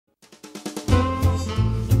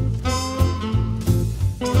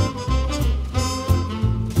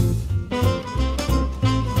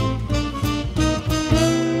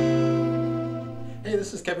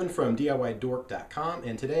this is Kevin from DIYDork.com,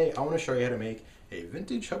 and today I want to show you how to make a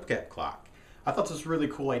vintage hubcap clock. I thought this was a really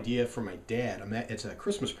cool idea for my dad. It's a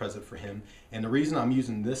Christmas present for him, and the reason I'm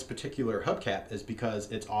using this particular hubcap is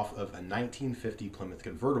because it's off of a 1950 Plymouth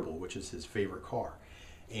Convertible, which is his favorite car.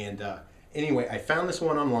 And anyway, I found this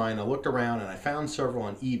one online. I looked around and I found several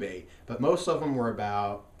on eBay, but most of them were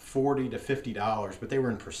about $40 to $50, but they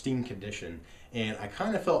were in pristine condition. And I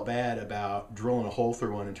kind of felt bad about drilling a hole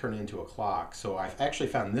through one and turning it into a clock. So I actually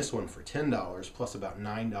found this one for $10 plus about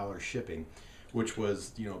 $9 shipping, which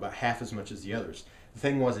was, about half as much as the others. The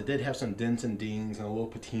thing was, it did have some dents and dings and a little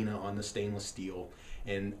patina on the stainless steel.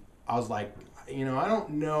 And I was like, I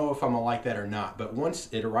don't know if I'm gonna like that or not. But once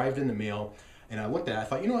it arrived in the mail, and I looked at it, I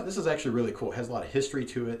thought, what, this is actually really cool. It has a lot of history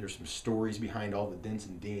to it. There's some stories behind all the dents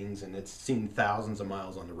and dings, and it's seen thousands of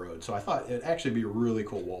miles on the road. So I thought it'd actually be a really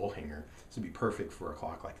cool wall hanger. This would be perfect for a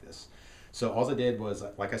clock like this. So all I did was,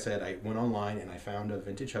 like I said, I went online and I found a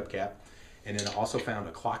vintage hubcap, and then I also found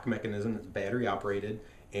a clock mechanism that's battery operated,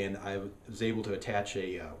 and I was able to attach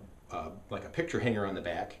like a picture hanger on the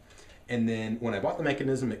back. And then when I bought the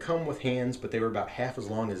mechanism, it come with hands, but they were about half as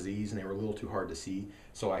long as these, and they were a little too hard to see.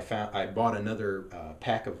 So I bought another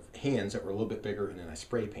pack of hands that were a little bit bigger, and then I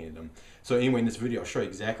spray painted them. So anyway, in this video, I'll show you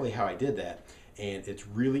exactly how I did that. And it's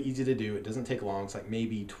really easy to do. It doesn't take long. It's like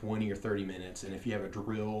maybe 20 or 30 minutes. And if you have a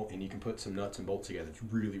drill and you can put some nuts and bolts together, it's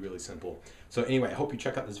really, really simple. So anyway, I hope you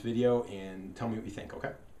check out this video and tell me what you think,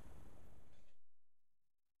 okay?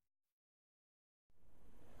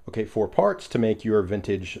 Okay, for parts to make your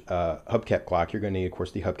vintage hubcap clock, you're going to need, of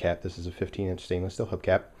course, the hubcap. This is a 15-inch stainless steel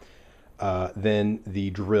hubcap. Then the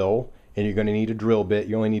drill, and you're going to need a drill bit.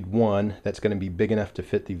 You only need one that's going to be big enough to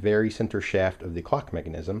fit the very center shaft of the clock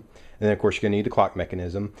mechanism. And then, of course, you're going to need the clock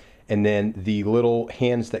mechanism. And then the little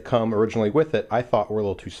hands that come originally with it, I thought were a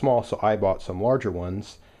little too small, so I bought some larger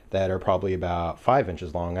ones that are probably about 5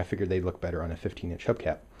 inches long. I figured they'd look better on a 15-inch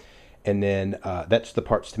hubcap. And then that's the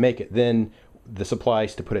parts to make it. Then the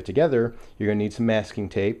supplies to put it together, you're going to need some masking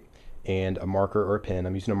tape and a marker or a pen.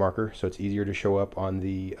 I'm using a marker so it's easier to show up on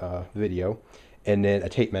the video. And then a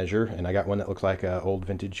tape measure, and I got one that looks like old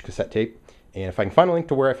vintage cassette tape. And if I can find a link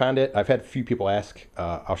to where I found it, I've had a few people ask,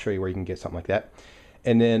 I'll show you where you can get something like that.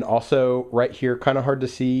 And then also right here, kind of hard to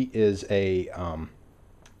see, is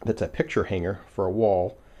that's a picture hanger for a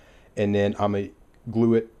wall. And then I'm going to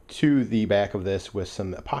glue it to the back of this with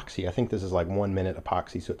some epoxy. I think this is like 1 minute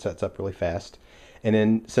epoxy, so it sets up really fast. And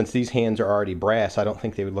then since these hands are already brass, I don't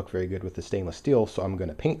think they would look very good with the stainless steel, so I'm going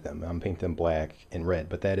to paint them. I'm going to paint them black and red,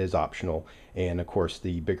 but that is optional. And of course,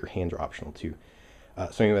 the bigger hands are optional too.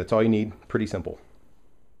 So anyway, that's all you need. Pretty simple.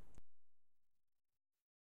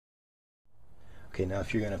 Okay, now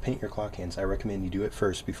if you're going to paint your clock hands, I recommend you do it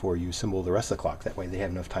first before you assemble the rest of the clock. That way they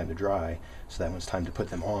have enough time to dry, so that when it's time to put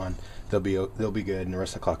them on, they'll be good, and the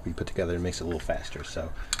rest of the clock will be put together. It makes it a little faster.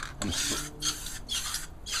 So I'm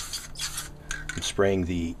spraying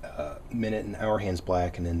the minute and hour hands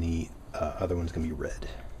black, and then the other one's going to be red.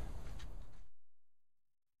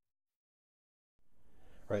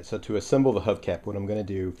 Right, so to assemble the hubcap, what I'm going to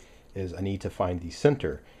do is I need to find the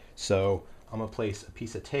center. So I'm going to place a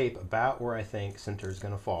piece of tape about where I think center is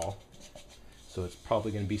going to fall. So it's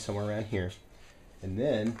probably going to be somewhere around here. And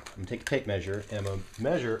then I'm going to take a tape measure, and I'm going to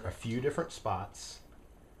measure a few different spots.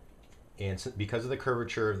 And so because of the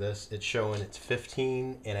curvature of this, it's showing it's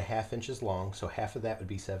 15.5 inches long. So half of that would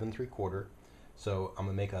be 7 3/4. So I'm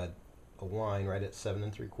going to make a line right at 7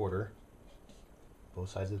 3/4, both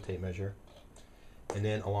sides of the tape measure. And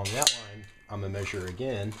then along that line, I'm going to measure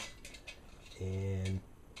again, and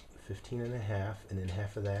 15.5, and then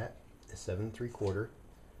half of that is 7 3/4.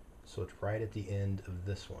 So it's right at the end of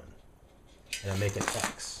this one. And I make an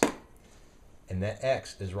X. And that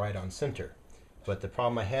X is right on center. But the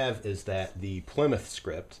problem I have is that the Plymouth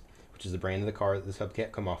script, which is the brand of the car that this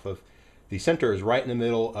hubcap come off of, the center is right in the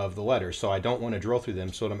middle of the letters. So I don't want to drill through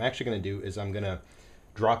them. So what I'm actually going to do is I'm going to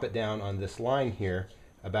drop it down on this line here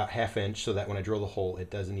about 1/2 inch, so that when I drill the hole,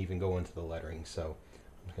 it doesn't even go into the lettering. So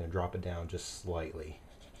I'm just going to drop it down just slightly,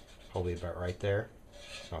 probably about right there.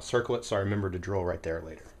 I'll circle it so I remember to drill right there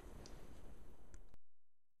later.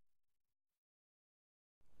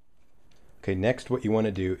 Okay, next what you want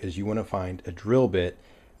to do is you want to find a drill bit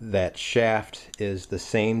that shaft is the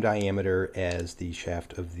same diameter as the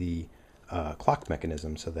shaft of the clock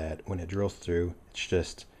mechanism, so that when it drills through,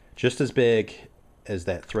 it's just as big as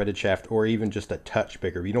that threaded shaft, or even just a touch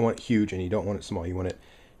bigger. You don't want it huge and you don't want it small. You want it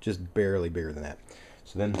just barely bigger than that.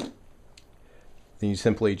 So then you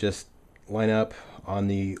simply just line up on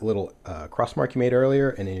the little cross mark you made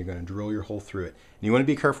earlier, and then you're going to drill your hole through it. And you want to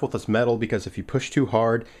be careful with this metal, because if you push too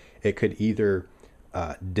hard, it could either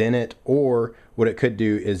dent it, or what it could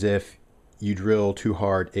do is if you drill too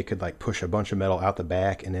hard, it could like push a bunch of metal out the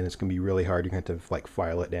back, and then it's gonna be really hard. You're gonna have to like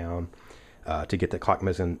file it down to get the clock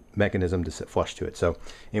mechanism to sit flush to it. So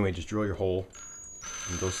anyway, just drill your hole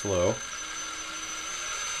and go slow.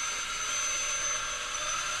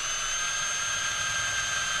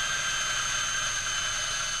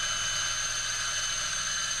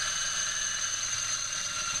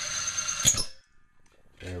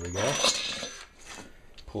 There we go.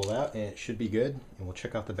 Pull it out and it should be good, and we'll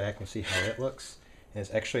check out the back and see how it looks. And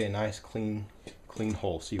it's actually a nice clean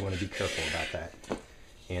hole, so you want to be careful about that.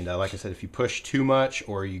 And like I said, if you push too much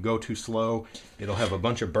or you go too slow, it'll have a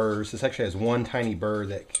bunch of burrs. This actually has one tiny burr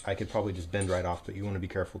that I could probably just bend right off, but you want to be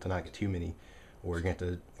careful to not get too many, or you're going to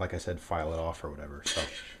have to, like I said, file it off or whatever. So,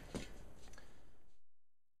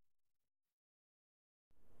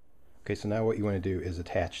 okay, so now what you want to do is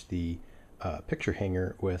attach the picture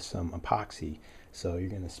hanger with some epoxy. So you're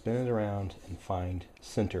going to spin it around and find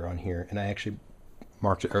center on here. And I actually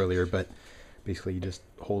marked it earlier, but basically you just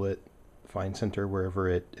hold it, find center wherever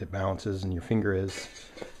it balances and your finger is.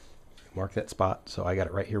 Mark that spot. So I got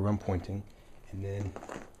it right here where I'm pointing. And then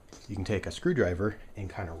you can take a screwdriver and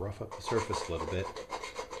kind of rough up the surface a little bit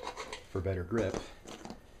for better grip.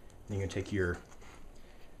 And you can take your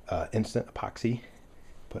instant epoxy,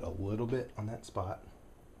 put a little bit on that spot.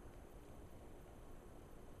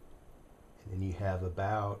 And then you have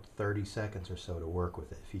about 30 seconds or so to work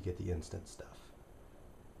with it if you get the instant stuff.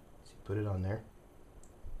 So you put it on there.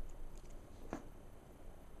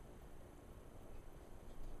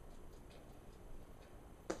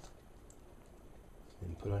 Then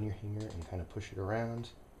you put on your hanger and kind of push it around.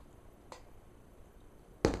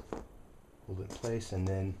 Hold it in place and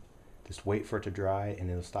then just wait for it to dry, and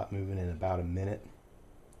it'll stop moving in about a minute.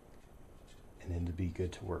 And then to be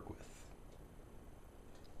good to work with.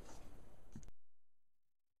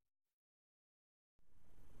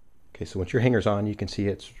 Okay, so once your hanger's on, you can see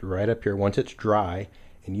it's right up here. Once it's dry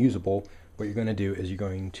and usable, what you're going to do is you're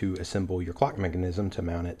going to assemble your clock mechanism to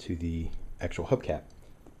mount it to the actual hubcap.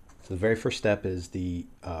 So the very first step is the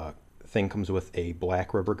thing comes with a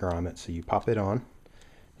black rubber grommet. So you pop it on,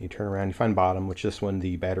 you turn around, you find bottom, which this one,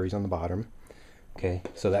 the battery's on the bottom. Okay,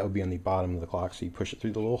 so that would be on the bottom of the clock. So you push it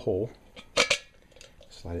through the little hole,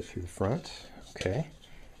 slide it through the front. Okay,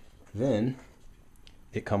 then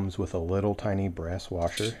it comes with a little tiny brass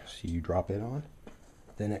washer, so you drop it on.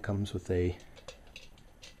 Then it comes with a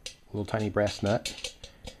little tiny brass nut.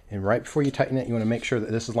 And right before you tighten it, you want to make sure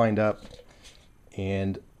that this is lined up.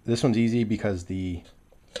 And this one's easy because the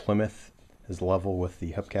Plymouth is level with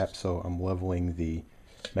the hubcap, so I'm leveling the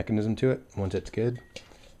mechanism to it. Once it's good,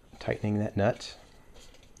 tightening that nut.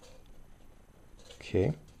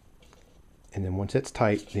 Okay. And then once it's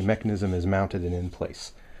tight, the mechanism is mounted and in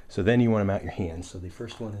place. So then you want to mount your hands. So the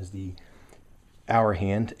first one is the hour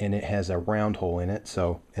hand, and it has a round hole in it.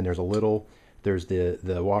 So, and there's the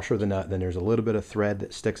washer, the nut, then there's a little bit of thread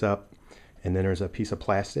that sticks up, and then there's a piece of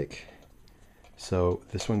plastic. So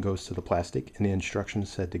this one goes to the plastic, and the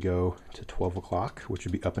instructions said to go to 12 o'clock, which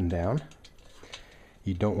would be up and down.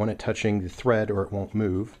 You don't want it touching the thread or it won't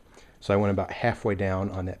move. So I went about halfway down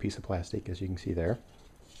on that piece of plastic, as you can see there.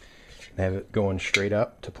 I have it going straight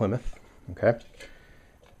up to Plymouth. Okay.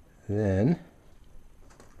 Then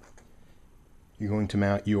you're going to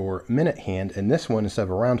mount your minute hand, and this one, instead of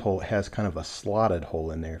a round hole, it has kind of a slotted hole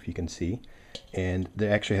in there, if you can see. And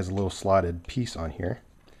there actually has a little slotted piece on here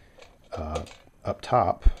up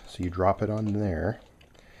top. So you drop it on there,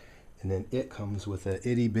 and then it comes with a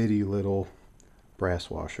itty bitty little brass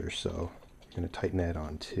washer. So you're going to tighten that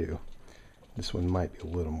on too. This one might be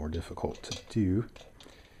a little more difficult to do.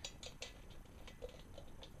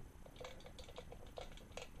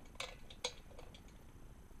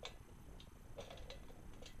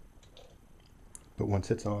 But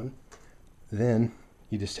once it's on, then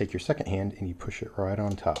you just take your second hand and you push it right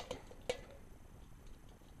on top.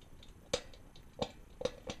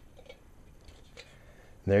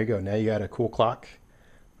 There you go. Now you got a cool clock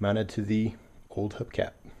mounted to the old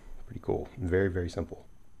hubcap. Pretty cool. Very, very simple.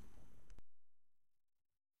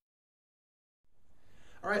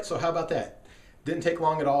 All right, so how about that? Didn't take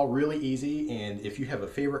long at all, really easy. And if you have a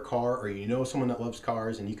favorite car, or you know someone that loves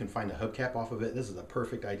cars and you can find a hubcap off of it, this is a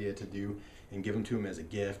perfect idea to do and give them to them as a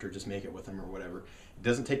gift, or just make it with them or whatever. It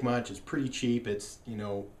doesn't take much. It's pretty cheap. It's, you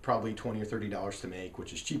know, probably $20 or $30 to make,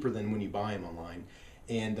 which is cheaper than when you buy them online.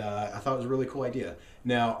 And I thought it was a really cool idea.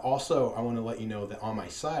 Now, also, I want to let you know that on my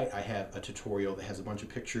site, I have a tutorial that has a bunch of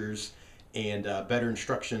pictures and better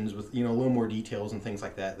instructions with, you know, a little more details and things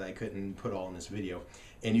like that that I couldn't put all in this video.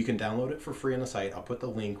 And you can download it for free on the site. I'll put the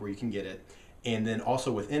link where you can get it. And then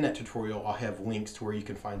also within that tutorial, I'll have links to where you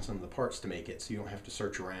can find some of the parts to make it, so you don't have to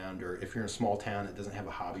search around, or if you're in a small town that doesn't have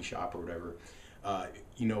a hobby shop or whatever.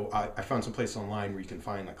 You know, I found some places online where you can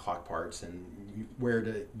find like clock parts and where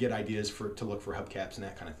to get ideas to look for hubcaps and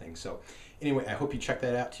that kind of thing. So anyway, I hope you check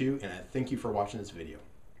that out too, and I thank you for watching this video.